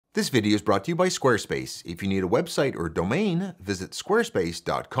This video is brought to you by Squarespace. If you need a website or domain, visit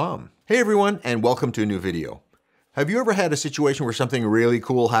squarespace.com. Hey everyone, and welcome to a new video. Have you ever had a situation where something really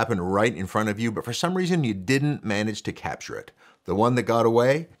cool happened right in front of you, but for some reason you didn't manage to capture it? The one that got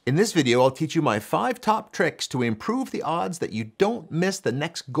away? In this video, I'll teach you my 5 top tricks to improve the odds that you don't miss the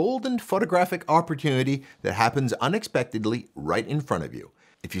next golden photographic opportunity that happens unexpectedly right in front of you.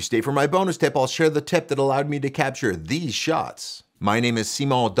 If you stay for my bonus tip, I'll share the tip that allowed me to capture these shots. My name is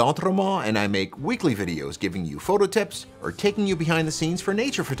Simon D'Entremont, and I make weekly videos giving you photo tips or taking you behind the scenes for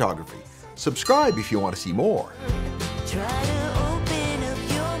nature photography. Subscribe if you want to see more.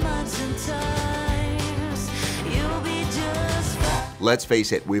 Let's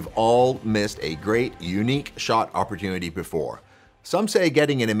face it, we've all missed a great, unique shot opportunity before. Some say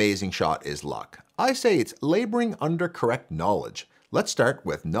getting an amazing shot is luck. I say it's laboring under correct knowledge. Let's start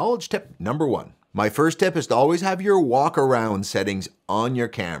with knowledge tip number 1. My first tip is to always have your walk around settings on your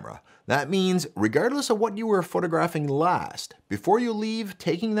camera. That means regardless of what you were photographing last, before you leave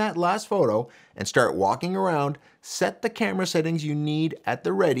taking that last photo and start walking around, set the camera settings you need at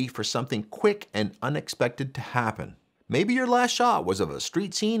the ready for something quick and unexpected to happen. Maybe your last shot was of a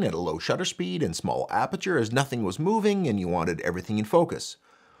street scene at a low shutter speed and small aperture as nothing was moving and you wanted everything in focus.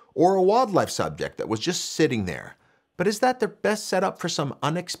 Or a wildlife subject that was just sitting there. But is that the best setup for some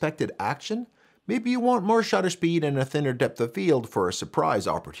unexpected action? Maybe you want more shutter speed and a thinner depth of field for a surprise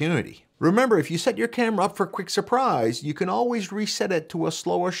opportunity. Remember, if you set your camera up for quick surprise, you can always reset it to a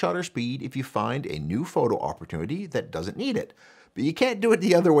slower shutter speed if you find a new photo opportunity that doesn't need it. But you can't do it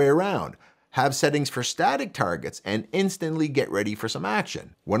the other way around. Have settings for static targets and instantly get ready for some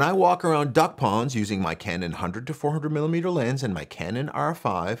action. When I walk around duck ponds using my Canon 100 to 400mm lens and my Canon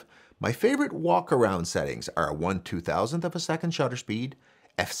R5, my favorite walk around settings are a 1/2000th of a second shutter speed,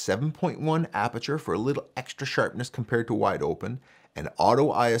 f7.1 aperture for a little extra sharpness compared to wide open, and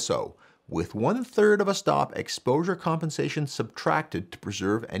auto ISO with 1/3 of a stop exposure compensation subtracted to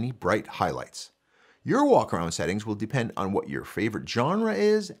preserve any bright highlights. Your walk around settings will depend on what your favorite genre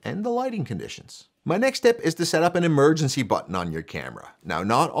is and the lighting conditions. My next tip is to set up an emergency button on your camera. Now,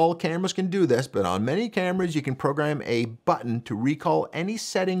 not all cameras can do this, but on many cameras you can program a button to recall any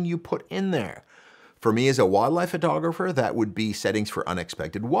setting you put in there. For me as a wildlife photographer, that would be settings for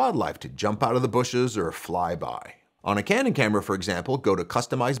unexpected wildlife to jump out of the bushes or fly by. On a Canon camera, for example, go to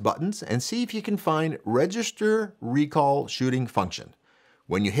Customize Buttons and see if you can find Register Recall Shooting Function.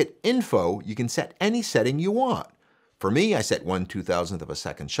 When you hit Info, you can set any setting you want. For me, I set 1/2000th of a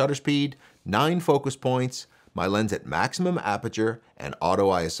second shutter speed, 9 focus points, my lens at maximum aperture, and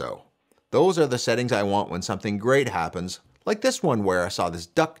auto ISO. Those are the settings I want when something great happens, like this one where I saw this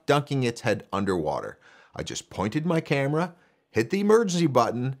duck dunking its head underwater. I just pointed my camera, hit the emergency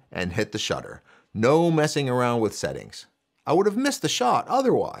button, and hit the shutter. No messing around with settings. I would have missed the shot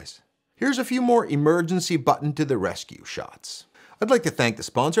otherwise. Here's a few more emergency button to the rescue shots. I'd like to thank the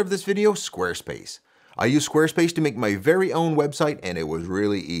sponsor of this video, Squarespace. I use Squarespace to make my very own website and it was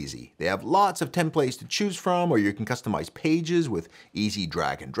really easy. They have lots of templates to choose from, or you can customize pages with easy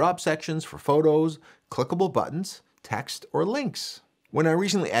drag and drop sections for photos, clickable buttons, text, or links. When I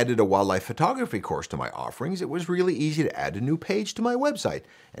recently added a wildlife photography course to my offerings, it was really easy to add a new page to my website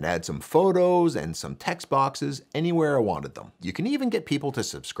and add some photos and some text boxes anywhere I wanted them. You can even get people to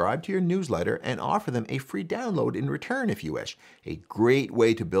subscribe to your newsletter and offer them a free download in return if you wish. A great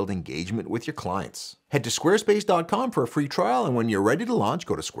way to build engagement with your clients. Head to squarespace.com for a free trial, and when you're ready to launch,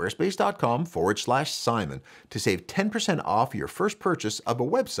 go to squarespace.com/Simon to save 10% off your first purchase of a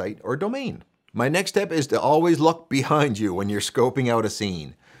website or domain. My next step is to always look behind you when you're scoping out a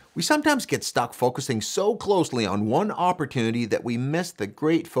scene. We sometimes get stuck focusing so closely on one opportunity that we miss the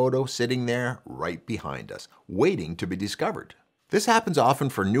great photo sitting there right behind us, waiting to be discovered. This happens often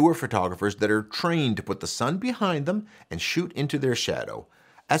for newer photographers that are trained to put the sun behind them and shoot into their shadow.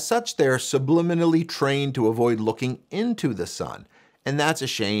 As such, they're subliminally trained to avoid looking into the sun. And that's a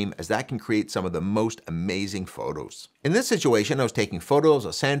shame, as that can create some of the most amazing photos. In this situation, I was taking photos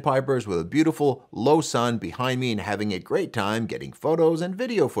of sandpipers with a beautiful low sun behind me and having a great time getting photos and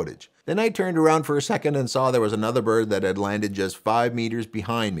video footage. Then I turned around for a second and saw there was another bird that had landed just 5 meters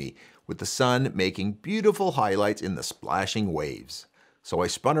behind me, with the sun making beautiful highlights in the splashing waves. So I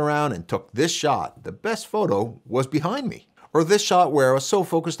spun around and took this shot. The best photo was behind me. Or this shot where I was so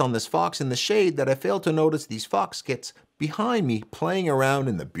focused on this fox in the shade that I failed to notice these fox skits behind me playing around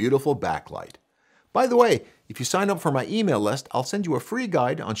in the beautiful backlight. By the way, if you sign up for my email list, I'll send you a free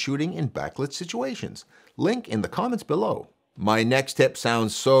guide on shooting in backlit situations. Link in the comments below. My next tip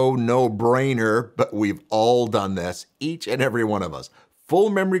sounds so no-brainer, but we've all done this, each and every one of us. Full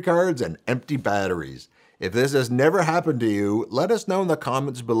memory cards and empty batteries. If this has never happened to you, let us know in the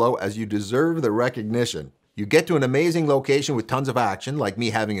comments below, as you deserve the recognition. You get to an amazing location with tons of action, like me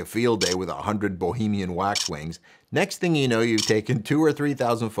having a field day with 100 Bohemian wax wings. Next thing you know, you've taken 2,000 or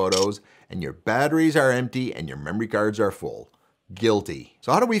 3,000 photos and your batteries are empty and your memory cards are full. Guilty.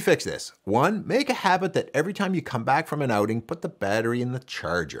 So how do we fix this? 1, make a habit that every time you come back from an outing, put the battery in the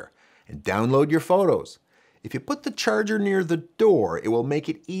charger and download your photos. If you put the charger near the door, it will make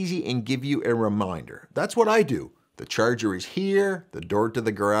it easy and give you a reminder. That's what I do. The charger is here, the door to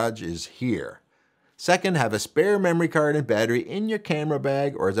the garage is here. 2nd, have a spare memory card and battery in your camera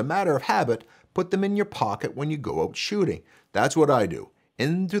bag, or as a matter of habit, put them in your pocket when you go out shooting. That's what I do.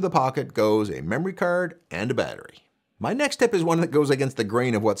 Into the pocket goes a memory card and a battery. My next tip is one that goes against the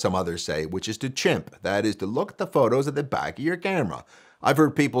grain of what some others say, which is to chimp. That is to look at the photos at the back of your camera. I've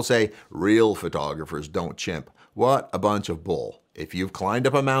heard people say, real photographers don't chimp. What a bunch of bull. If you've climbed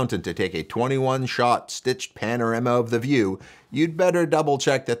up a mountain to take a 21-shot stitched panorama of the view, you'd better double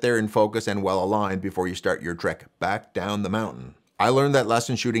check that they're in focus and well aligned before you start your trek back down the mountain. I learned that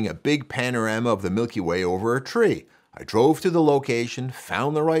lesson shooting a big panorama of the Milky Way over a tree. I drove to the location,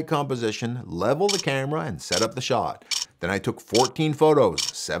 found the right composition, leveled the camera, and set up the shot. Then I took 14 photos,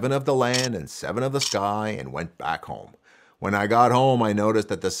 7 of the land and 7 of the sky, and went back home. When I got home, I noticed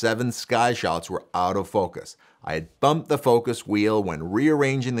that the 7 sky shots were out of focus. I had bumped the focus wheel when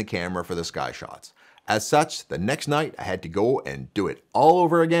rearranging the camera for the sky shots. As such, the next night I had to go and do it all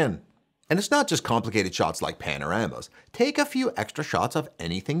over again. And it's not just complicated shots like panoramas. Take a few extra shots of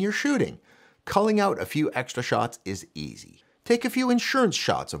anything you're shooting. Culling out a few extra shots is easy. Take a few insurance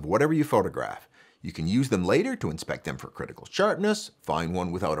shots of whatever you photograph. You can use them later to inspect them for critical sharpness, find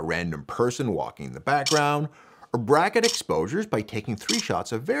one without a random person walking in the background, or bracket exposures by taking 3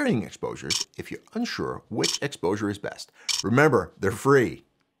 shots of varying exposures if you're unsure which exposure is best. Remember, they're free.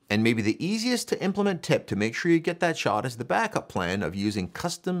 And maybe the easiest to implement tip to make sure you get that shot is the backup plan of using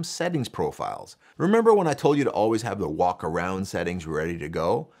custom settings profiles. Remember when I told you to always have the walk around settings ready to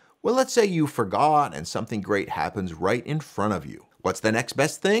go? Well, let's say you forgot and something great happens right in front of you. What's the next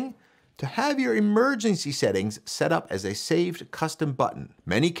best thing? To have your emergency settings set up as a saved custom button.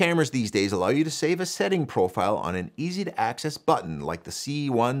 Many cameras these days allow you to save a setting profile on an easy to access button like the C1,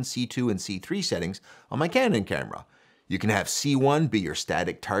 C2, and C3 settings on my Canon camera. You can have C1 be your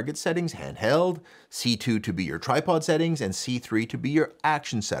static target settings handheld, C2 to be your tripod settings, and C3 to be your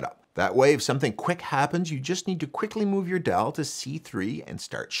action setup. That way, if something quick happens, you just need to quickly move your dial to C3 and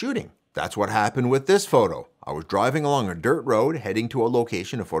start shooting. That's what happened with this photo. I was driving along a dirt road heading to a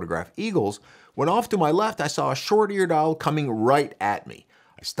location to photograph eagles when off to my left I saw a short-eared owl coming right at me.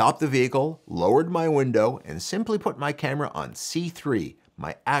 I stopped the vehicle, lowered my window, and simply put my camera on C3,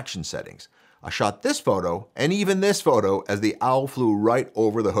 my action settings. I shot this photo and even this photo as the owl flew right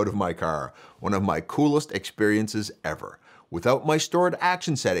over the hood of my car. One of my coolest experiences ever. Without my stored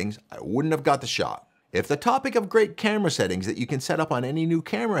action settings, I wouldn't have got the shot. If the topic of great camera settings that you can set up on any new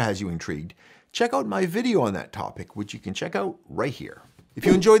camera has you intrigued, check out my video on that topic, which you can check out right here. If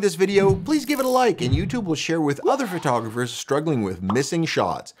you enjoyed this video, please give it a like, and YouTube will share with other photographers struggling with missing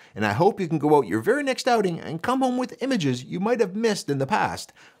shots. And I hope you can go out your very next outing and come home with images you might have missed in the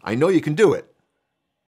past. I know you can do it.